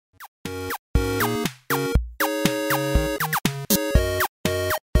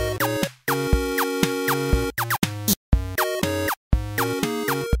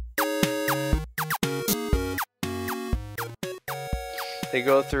They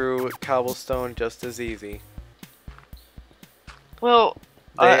go through cobblestone just as easy. Well,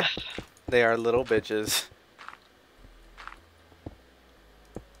 They are little bitches.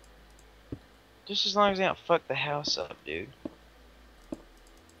 just as long as they don't fuck the house up, dude. I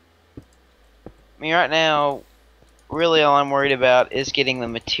mean, right now, really all I'm worried about is getting the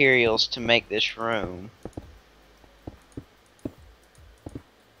materials to make this room.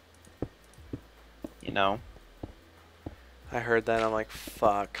 You know? I heard that, I'm like,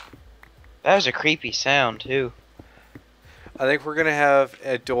 fuck. That was a creepy sound, too. I think we're gonna have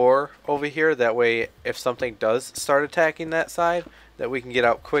a door over here, that way if something does start attacking that side, that we can get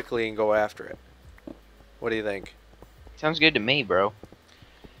out quickly and go after it. What do you think? Sounds good to me, bro.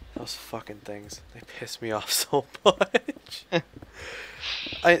 Those fucking things, they piss me off so much.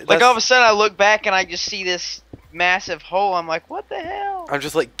 Like all of a sudden I look back and I just see this massive hole. I'm like, what the hell? I'm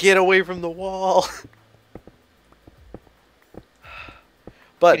just like, get away from the wall.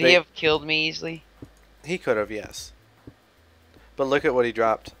 But Could he have killed me easily? He could have, yes. But look at what he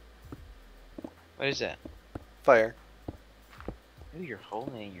dropped. What is that? Fire. Ooh, you're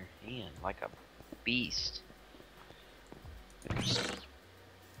holding it in your hand like a beast. I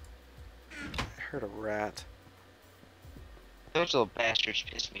heard a rat. Those little bastards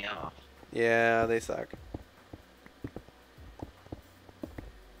piss me off. Yeah, they suck.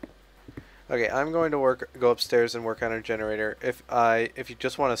 Okay, I'm going to go upstairs and work on a generator. If you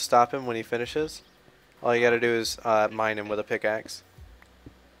just want to stop him when he finishes, all you gotta do is mine him with a pickaxe.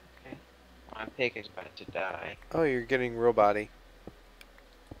 Okay. My pick is about to die. Oh, you're getting robot-y.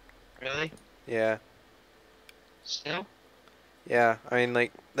 Really? Yeah. Still? Yeah, I mean,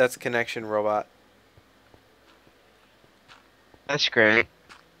 like, that's connection robot. That's great.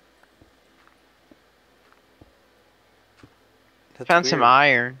 That's Found weird. some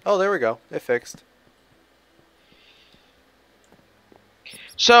iron. Oh, there we go. It fixed.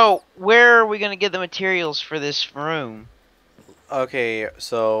 So, where are we gonna get the materials for this room? Okay,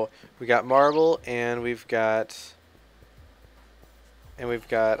 so we got marble and we've got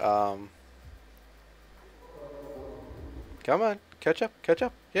come on, catch up.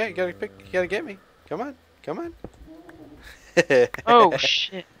 Yeah, you gotta get me. Come on. Oh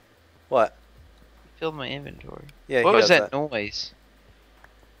shit. What? Filled my inventory. Yeah, What he was does that noise?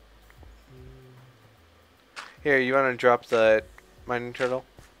 Here, you wanna drop the mining turtle?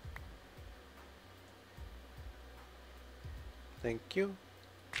 Thank you.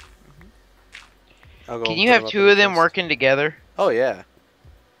 I'll go Can and you put have up in two the of them chest. working together? Oh yeah.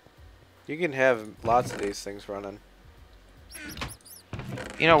 You can have lots of these things running.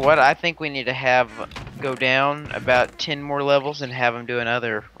 You know what? I think we need to have go down about 10 more levels and have them do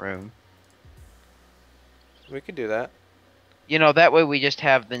another room. We could do that. You know, that way we just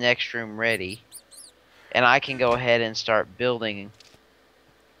have the next room ready. And I can go ahead and start building.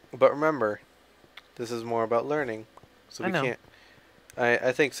 But remember, this is more about learning. So I we know. can't...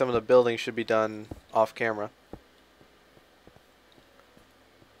 I think some of the building should be done off camera.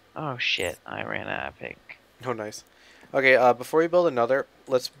 Oh shit, I ran out of pick. Oh, nice. Okay, before we build another,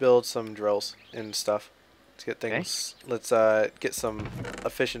 let's build some drills and stuff. Let's get things... Okay. Let's get some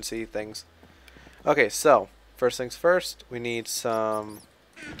efficiency things. Okay, so, first things first, we need some...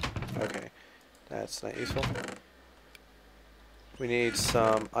 Okay, that's not useful. We need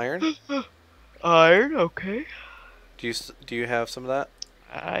some iron. Iron, okay. Do you have some of that?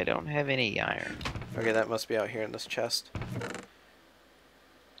 I don't have any iron. Okay, that must be out here in this chest.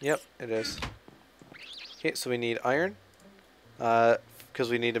 Yep, it is. Okay, so we need iron. Because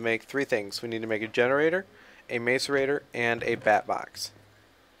we need to make 3 things. We need to make a generator, a macerator, and a bat box.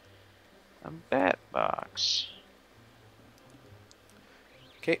 A bat box.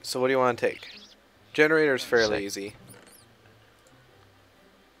 Okay, so what do you want to take? Generator is fairly easy.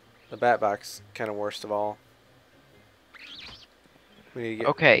 The bat box, kind of worst of all. We need to get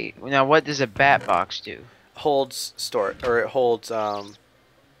Okay, now what does a bat box do? holds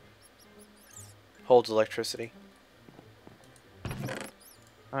electricity. I'm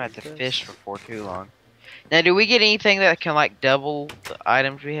gonna have to fish for too long. Now, do we get anything that can like double the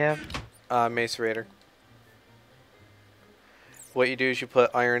items we have? Macerator. What you do is you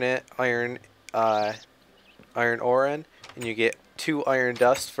put iron ore in, and you get 2 iron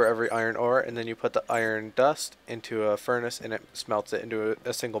dust for every iron ore, and then you put the iron dust into a furnace, and it smelts it into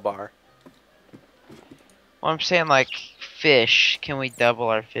a single bar. Well, I'm saying like fish. Can we double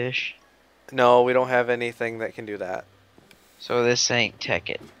our fish? No, we don't have anything that can do that. So this ain't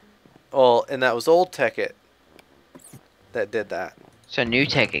Tekkit. Well, and that was old Tekkit that did that. So new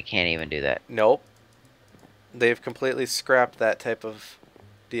Tekkit can't even do that. Nope. They've completely scrapped that type of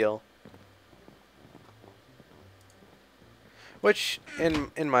deal. Which,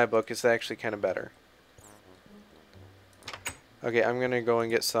 in my book, is actually kind of better. Okay, I'm gonna go and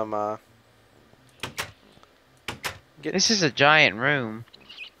get some, This is a giant room.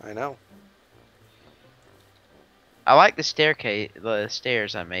 I know. I like the staircase, the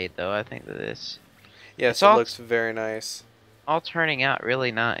stairs I made though. I think that this. Yes, It's it looks very nice. all turning out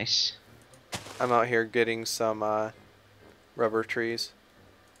really nice. I'm out here getting some, rubber trees.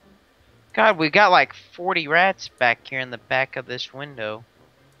 God, we got like 40 rats back here in the back of this window.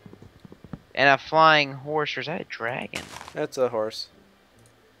 And a flying horse. Or is that a dragon? That's a horse.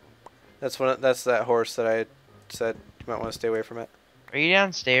 That's that horse that I said you might want to stay away from it. Are you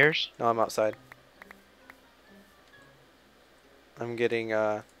downstairs? No, I'm outside. I'm getting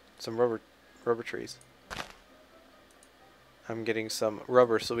some rubber trees. I'm getting some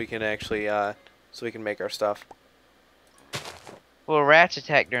rubber so we can actually so we can make our stuff. Will rats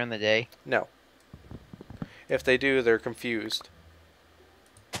attack during the day? No. If they do, they're confused.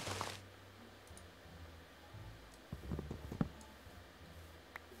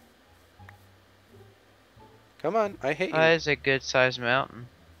 Come on, I hate you. That is a good sized mountain.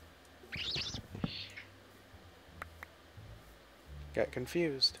 Got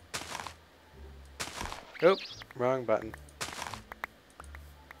confused. Oh, wrong button.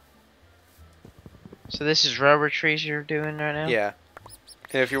 So this is rubber trees you're doing right now? Yeah.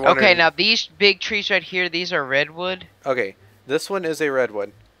 And if you're wondering, Okay, now these big trees right here, these are redwood? okay, this one is a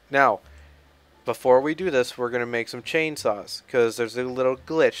redwood. Now, before we do this, we're going to make some chainsaws, because there's a little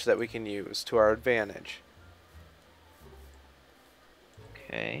glitch that we can use to our advantage.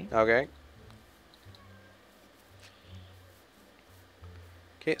 Okay. Okay.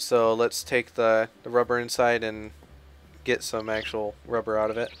 Okay, so let's take the rubber inside and get some actual rubber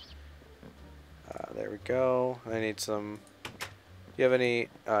out of it. There we go. I need some... Do you have any...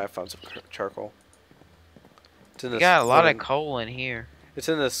 I found some charcoal. It's in this Got a lot of coal in here. It's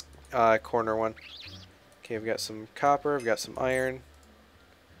in this corner one. Okay, I've got some copper. I've got some iron.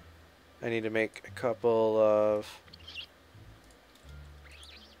 I need to make a couple of...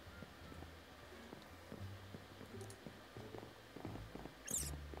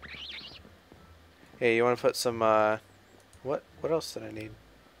 Hey, you want to put some, what else did I need?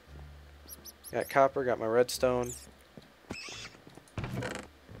 Got copper, got my redstone.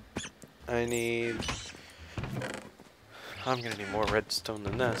 I need... I'm gonna need more redstone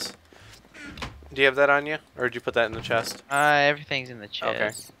than this. Do you have that on you? Or did you put that in the chest? Everything's in the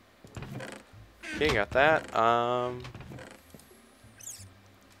chest. Okay, got that.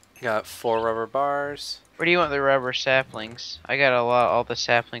 Got 4 rubber bars. Where do you want the rubber saplings? I got all the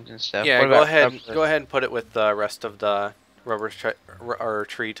saplings and stuff. Yeah, What go about ahead. rubber? Go ahead and put it with the rest of the rubber or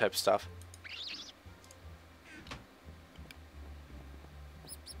tree type stuff.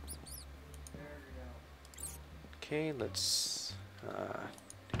 Okay, let's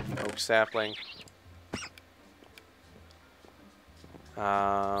oak sapling.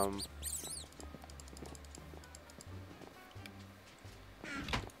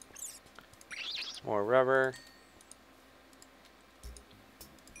 More rubber.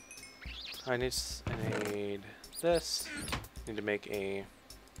 I need this. Need to make a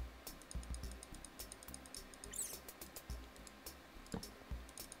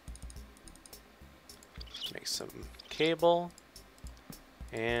some cable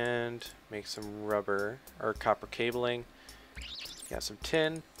and make some rubber or copper cabling. Got some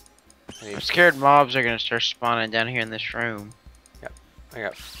tin. I'm scared mobs are gonna start spawning down here in this room. Yep, I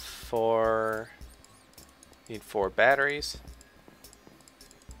got 4. Need 4 batteries.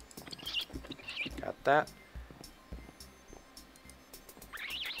 Got that.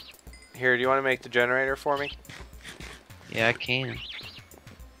 Here, do you want to make the generator for me? Yeah, I can.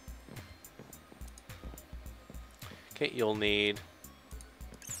 Okay, you'll need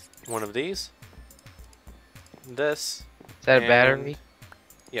one of these. This. Is that a battery?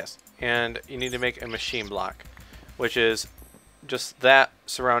 Yes, and you need to make a machine block, which is just that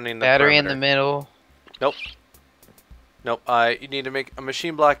surrounding the Battery perimeter. in the middle. Nope. Nope. You need to make a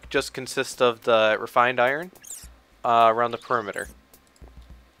machine block. Just consists of the refined iron around the perimeter.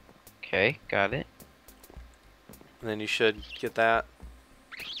 Okay, got it. And then you should get that.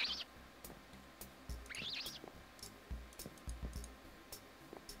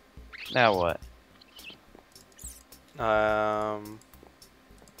 Now what?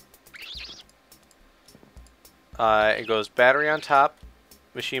 It goes battery on top,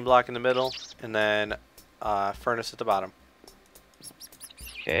 machine block in the middle, and then furnace at the bottom.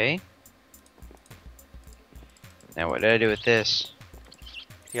 Okay. Now what do I do with this?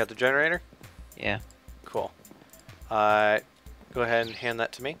 You got the generator? Yeah. Cool. Go ahead and hand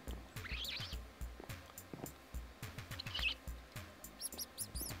that to me.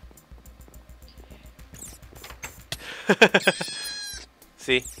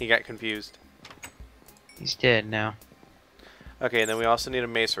 See, he got confused. He's dead now. Okay, and then we also need a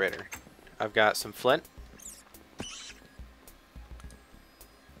macerator. I've got some flint.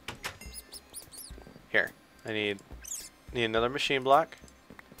 Here, I need another machine block.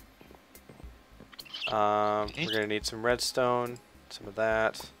 We're gonna need some redstone, some of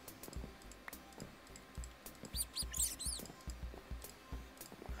that.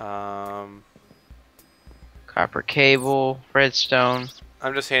 Copper cable, redstone.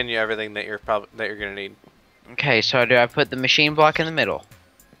 I'm just handing you everything that you're gonna need. Okay, so do I put the machine block in the middle?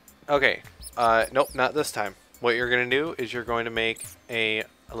 Okay. Nope, not this time. What you're gonna do is you're going to make a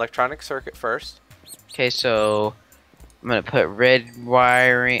electronic circuit first. Okay, so I'm gonna put red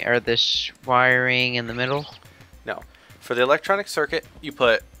wiring or this wiring in the middle. No, for the electronic circuit, you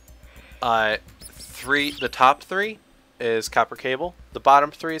put the top three is copper cable, the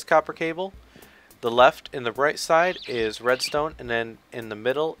bottom three is copper cable, the left and the right side is redstone, and then in the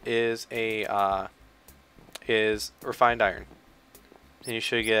middle is refined iron. And you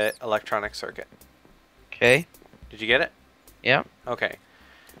should get electronic circuit. Okay. Did you get it? Yep. Okay.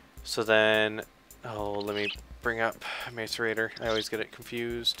 So then, let me bring up macerator. I always get it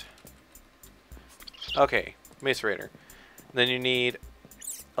confused. Okay, macerator. Then you need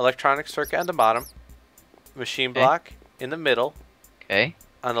electronic circuit on the bottom, machine block in the middle. Okay.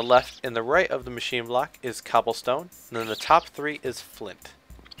 On the left and the right of the machine block is cobblestone, and then the top three is flint.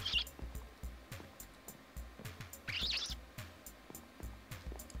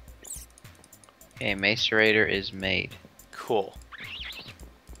 Okay, macerator is made. Cool.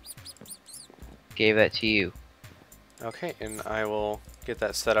 Gave that to you. Okay, and I will get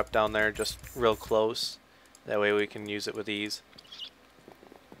that set up down there just real close. That way we can use it with ease.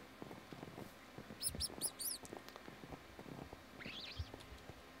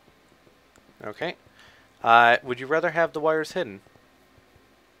 Okay. Would you rather have the wires hidden?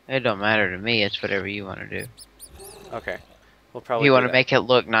 It don't matter to me. It's whatever you want to do. Okay. We'll probably You do want to that. make it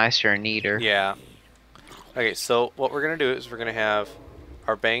look nicer and neater. Yeah. Okay, so what we're going to do is we're going to have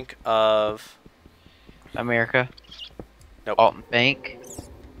our bank of... America. Nope. Alton Bank.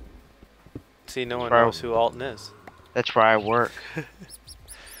 See, no one That's where knows who Alton is. That's where I work.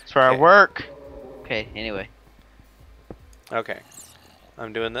 That's where I work. Okay, anyway. Okay.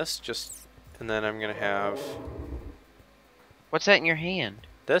 I'm doing this just... And then I'm going to have... What's that in your hand?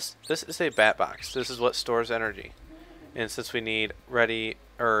 This is a bat box. This is what stores energy. And since we need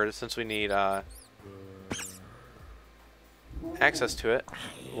access to it,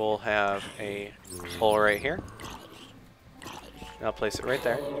 we'll have a hole right here. And I'll place it right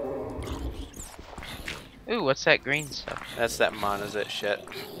there. Ooh, what's that green stuff? That's that monazit shit.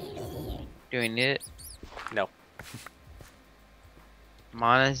 Do we need it? No.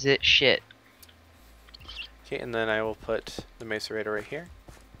 Monazit shit. Okay, and then I will put the macerator right here.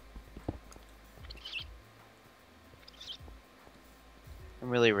 I'm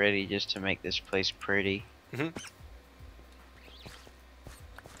really ready just to make this place pretty. Mm-hmm.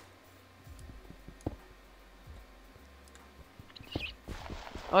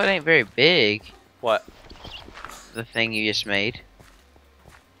 Oh, it ain't very big. What? The thing you just made.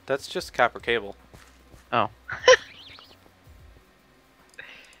 That's just copper cable. Oh.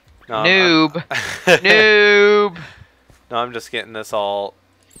 No, Noob. Noob. No, I'm just getting this all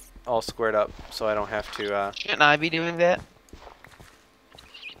squared up so I don't have to. Shouldn't I be doing that?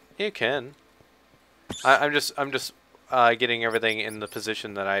 You can. I'm just getting everything in the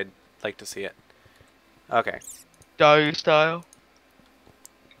position that I'd like to see it. Okay. Doggy style.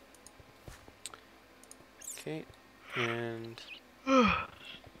 Okay, and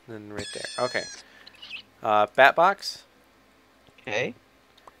then right there. Okay. Bat box. Okay.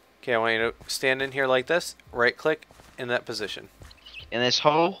 Okay, I want you to stand in here like this. Right click in that position. In this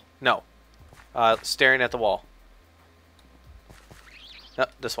hole? No. Staring at the wall. No,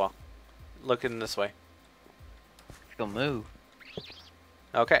 this wall. Looking this way. It'll move.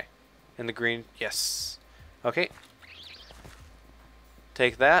 Okay. In the green, yes. Okay.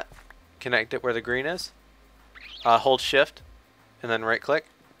 Take that. Connect it where the green is. Hold shift. And then right click.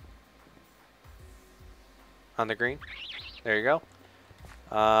 On the green. There you go.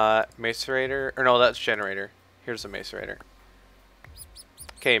 Macerator. Or no, that's generator. Here's the macerator.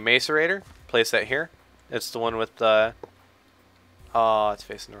 Okay, macerator. Place that here. It's the one with the... Oh, it's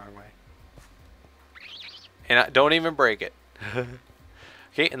facing the wrong way. And don't even break it.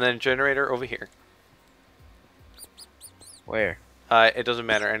 Okay, and then generator over here. Where? It doesn't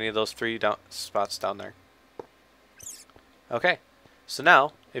matter. Any of those three spots down there. Okay. So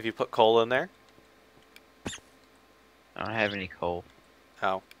now, if you put coal in there. I don't have any coal.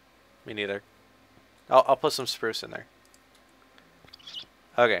 Oh, me neither. I'll put some spruce in there.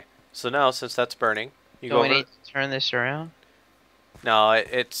 Okay. So now, since that's burning, you Do go we over. need to turn this around? No,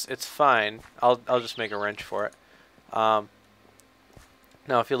 it's fine. I'll just make a wrench for it. Now,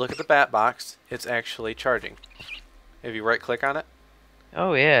 if you look at the bat box, it's actually charging. If you right-click on it.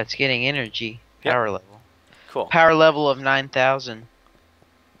 Oh yeah, it's getting energy. Yep. Power level. Cool. Power level of 9,000.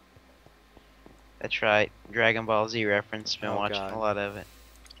 That's right. Dragon Ball Z reference. Been watching God. a lot of it.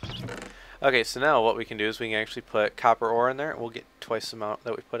 Okay, so now what we can do is we can actually put copper ore in there, and we'll get twice the amount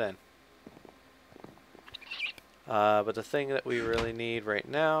that we put in. But the thing that we really need right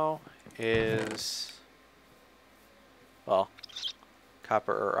now is, well,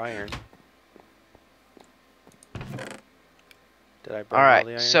 copper or iron. Did I burn all the iron?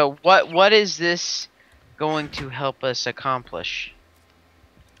 Alright, so what is this going to help us accomplish?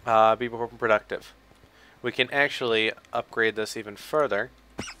 Be more productive. We can actually upgrade this even further.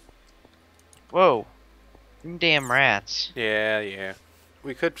 Whoa. Damn rats. Yeah.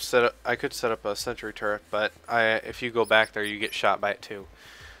 We could set up. I could set up a sentry turret, but if you go back there, you get shot by it too.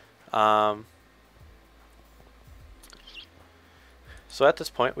 So at this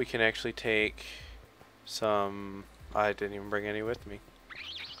point, we can actually take some. I didn't even bring any with me.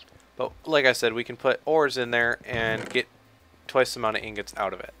 But like I said, we can put ores in there and get twice the amount of ingots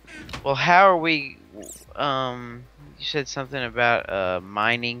out of it. Well, how are we? You said something about a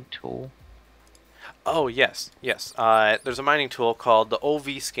mining tool. Oh yes. There's a mining tool called the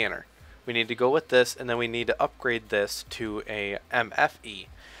OV scanner. We need to go with this, and then we need to upgrade this to a MFE,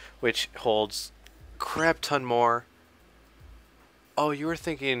 which holds crap ton more. Oh, you were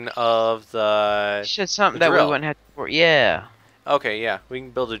thinking of the. You said something the that we drill. wouldn't have to. Yeah. Okay, yeah, we can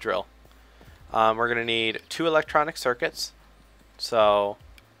build a drill. We're gonna need 2 electronic circuits. So.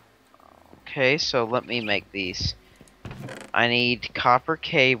 Okay, so let me make these. I need copper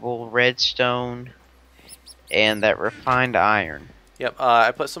cable, redstone, and that refined iron. Yep,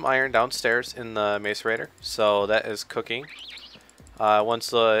 I put some iron downstairs in the macerator, so that is cooking. Once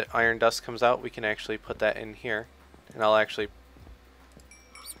the iron dust comes out, we can actually put that in here, and I'll actually.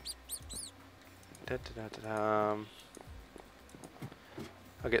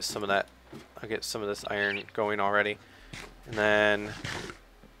 I'll get some of that. I'll get some of this iron going already, and then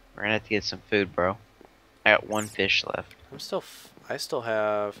We're gonna have to get some food, bro. I got 1 fish left. I still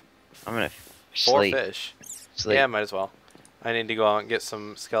have I'm gonna 4 sleep. fish. Sleep. Yeah, might as well. I need to go out and get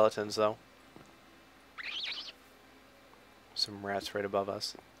some skeletons though. Some rats right above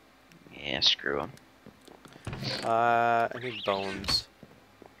us. Yeah, screw them. I need bones.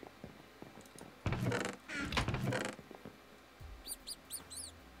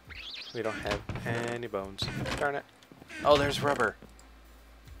 We don't have any bones. Darn it. Oh, there's rubber.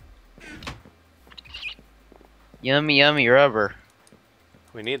 Yummy, yummy rubber.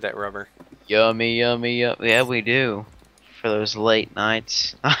 We need that rubber. Yummy, yummy, yummy. Yeah, we do. For those late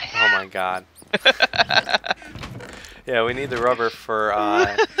nights. Oh my god. Yeah, we need the rubber for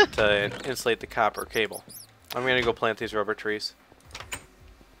to insulate the copper cable. I'm gonna go plant these rubber trees.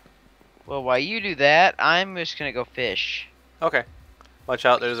 Well, while you do that, I'm just gonna go fish. Okay. Watch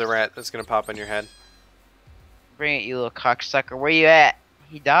out, there's a rat that's gonna pop on your head. Bring it, you little cocksucker. Where you at?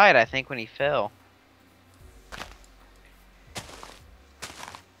 He died, I think, when he fell.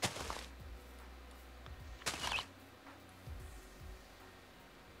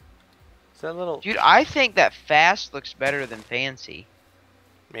 Is that little Dude, I think that fast looks better than fancy.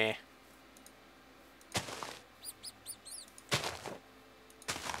 meh?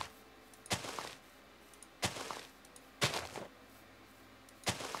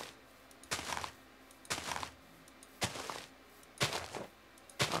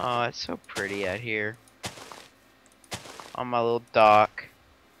 Oh, it's so pretty out here. On my little dock.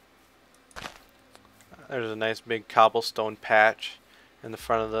 There's a nice big cobblestone patch in the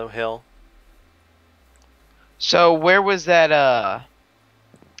front of the hill. So, where was that,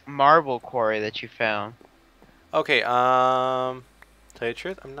 marble quarry that you found? Okay, tell you the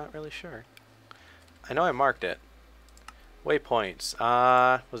truth, I'm not really sure. I know I marked it. Waypoints.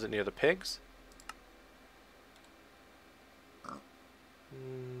 Was it near the pigs?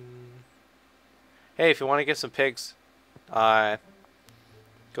 Hey, if you want to get some pigs, go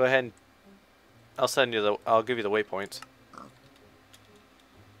ahead and I'll give you the waypoints.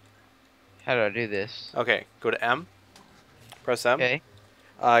 How do I do this? Okay, go to M. Press M. Okay.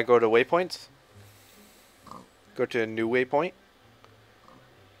 Go to waypoints. Go to a new waypoint.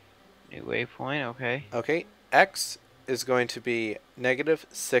 New waypoint, okay. Okay. X is going to be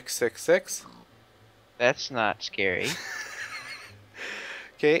 -666. That's not scary.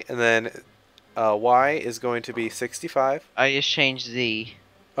 Okay, and then Y is going to be 65. I just changed Z.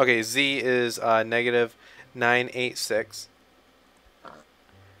 Okay, Z is negative 986.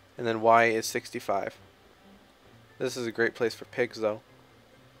 And then Y is 65. This is a great place for pigs, though.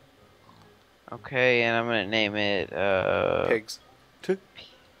 Okay, and I'm gonna name it Pigs.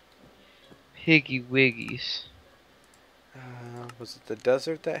 Piggy Wiggies. Was it the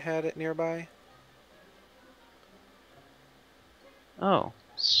desert that had it nearby? Oh,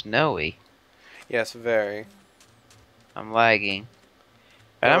 snowy. Yes, very. I'm lagging.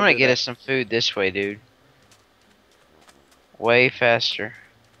 But I'm Don't gonna do get that. us some food this way, dude. Way faster.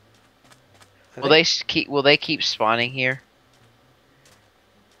 I Will think- they keep spawning here?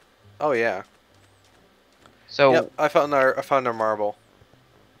 Oh yeah. So Yep, I found our marble.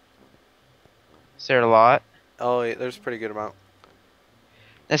 is there a lot? Oh, yeah, there's a pretty good amount.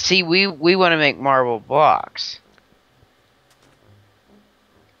 Now see, we want to make marble blocks,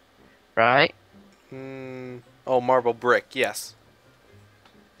 right? Oh, marble brick. Yes.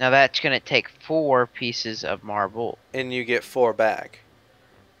 Now that's gonna take 4 pieces of marble. And you get 4 back.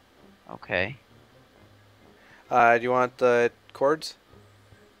 Okay. Do you want the cords?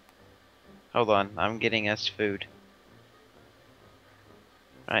 Hold on, I'm getting us food.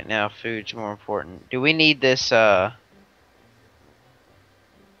 Right now, food's more important. Do we need this,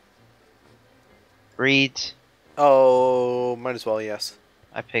 reeds? Oh, might as well, yes.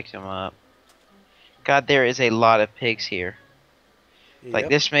 I picked them up. God, there is a lot of pigs here. Like, Yep.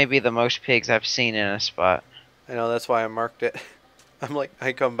 this may be the most pigs I've seen in a spot. I know, that's why I marked it. I'm like,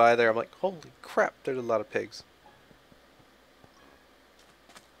 I come by there, I'm like, holy crap, there's a lot of pigs.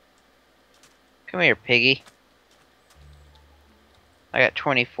 Come here, piggy. I got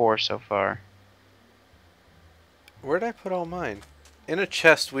 24 so far. Where'd I put all mine? In a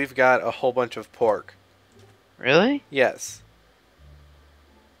chest, we've got a whole bunch of pork. Really? Yes.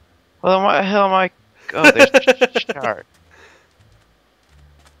 Well, then why the hell am I... Oh, there's a chart.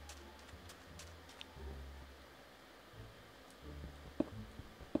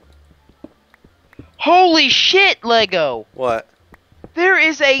 Holy shit, Lego! What? There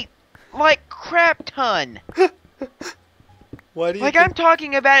is a, like, crap ton. Why do you Like, think... I'm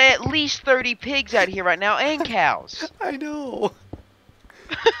talking about at least 30 pigs out here right now, and cows. I know.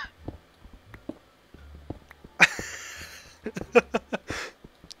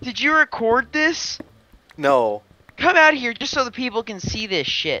 Did you record this? No. Come out here just so the people can see this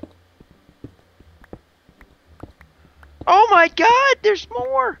shit. Oh my god, there's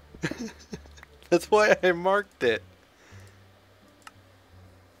more! That's why I marked it.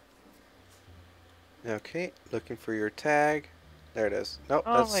 Okay, looking for your tag. There it is. Nope,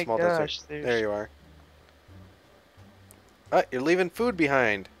 Oh that's my small gosh, desert. There you are. Ah, you're leaving food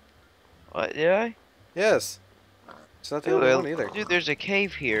behind. What, did I? Yes. It's not the Ooh, only one either. dude, there's a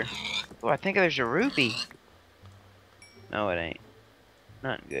cave here. Oh, I think there's a ruby. No, it ain't.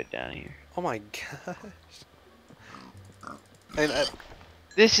 Nothing good down here. Oh my gosh. And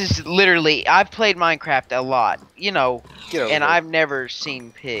This is literally, I've played Minecraft a lot, you know, get over and here. I've never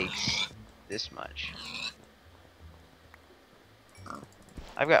seen pigs this much.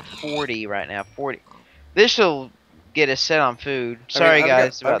 I've got 40 right now, 40. This'll get us set on food. Sorry I've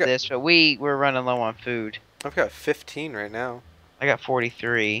guys got- about this, but we're running low on food. I've got 15 right now. I got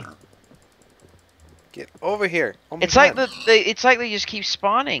 43. Get over here. Oh my It's like God. it's like they just keep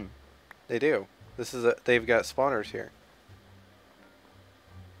spawning. They do. They've got spawners here.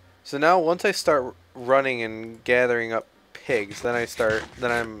 So now once I start running and gathering up pigs, then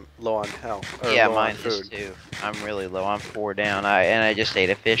I'm low on health. Or Yeah, low mine on is food. too. I'm really low. I'm 4 down. I just ate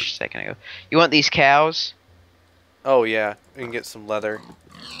a fish a second ago. You want these cows? Oh yeah, we can get some leather.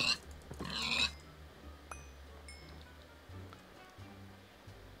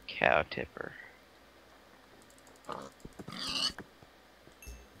 Cow tipper.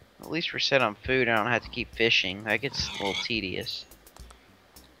 At least we're set on food. I don't have to keep fishing. That gets a little tedious.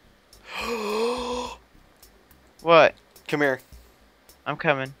 What? Come here. I'm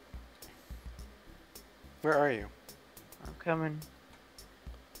coming. Where are you? I'm coming.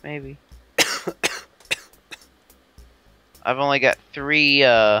 Maybe. I've only got 3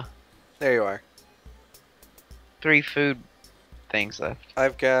 There you are. 3 food things left.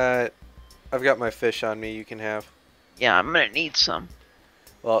 I've got my fish on me. You can have. Yeah, I'm gonna need some.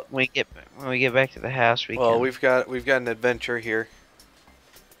 Well, When we get back to the house, we well, can. we've got an adventure here.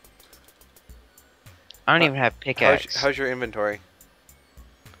 I don't even have pickaxe. How's your inventory?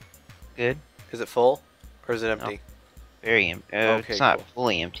 Good. Is it full or is it empty? Very empty. Okay, It's not cool.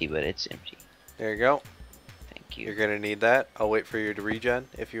 fully empty, but it's empty. There you go. Thank You're you. gonna need that. I'll wait for you to regen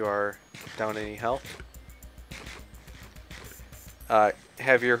if you are down any health.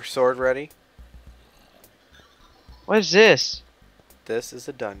 Have your sword ready. What is this? This is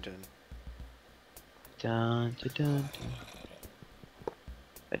a dungeon. Dun, dun, dun, dun.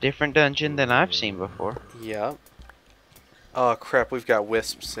 A different dungeon than I've seen before. Yep. Oh crap, we've got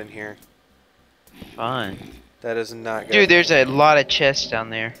wisps in here. Fun. That is not good. Dude, there's a lot of chests down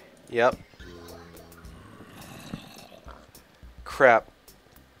there. Yep. Crap.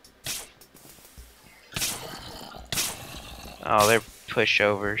 Oh, they're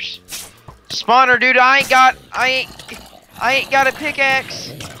pushovers. Spawner, dude, I ain't got a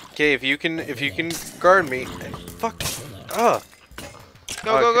pickaxe. Okay, if you can guard me. Fuck. Ugh.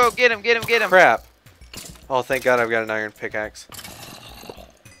 Go, get him. Crap. Oh, thank God I've got an iron pickaxe.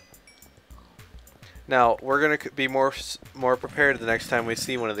 Now, we're going to be more prepared the next time we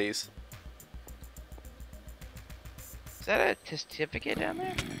see one of these. Is that a certificate down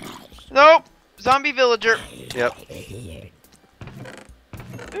there? Nope. Zombie villager. Yep.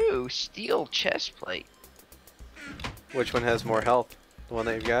 Ooh, steel chest plate. Which one has more health? The one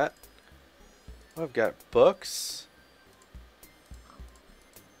that you've got? Oh, I've got books.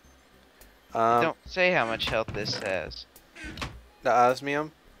 Don't say how much health this has. The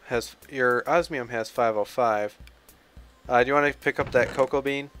osmium has your osmium has 505. Do you want to pick up that cocoa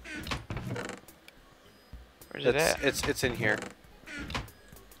bean? Where's it at? It's in here.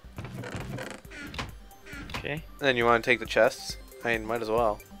 Okay. And then you want to take the chests? I mean, might as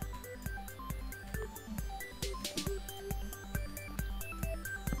well.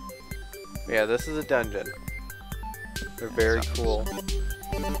 Yeah, this is a dungeon. They're very cool.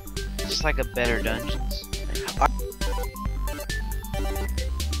 Just like a better dungeons.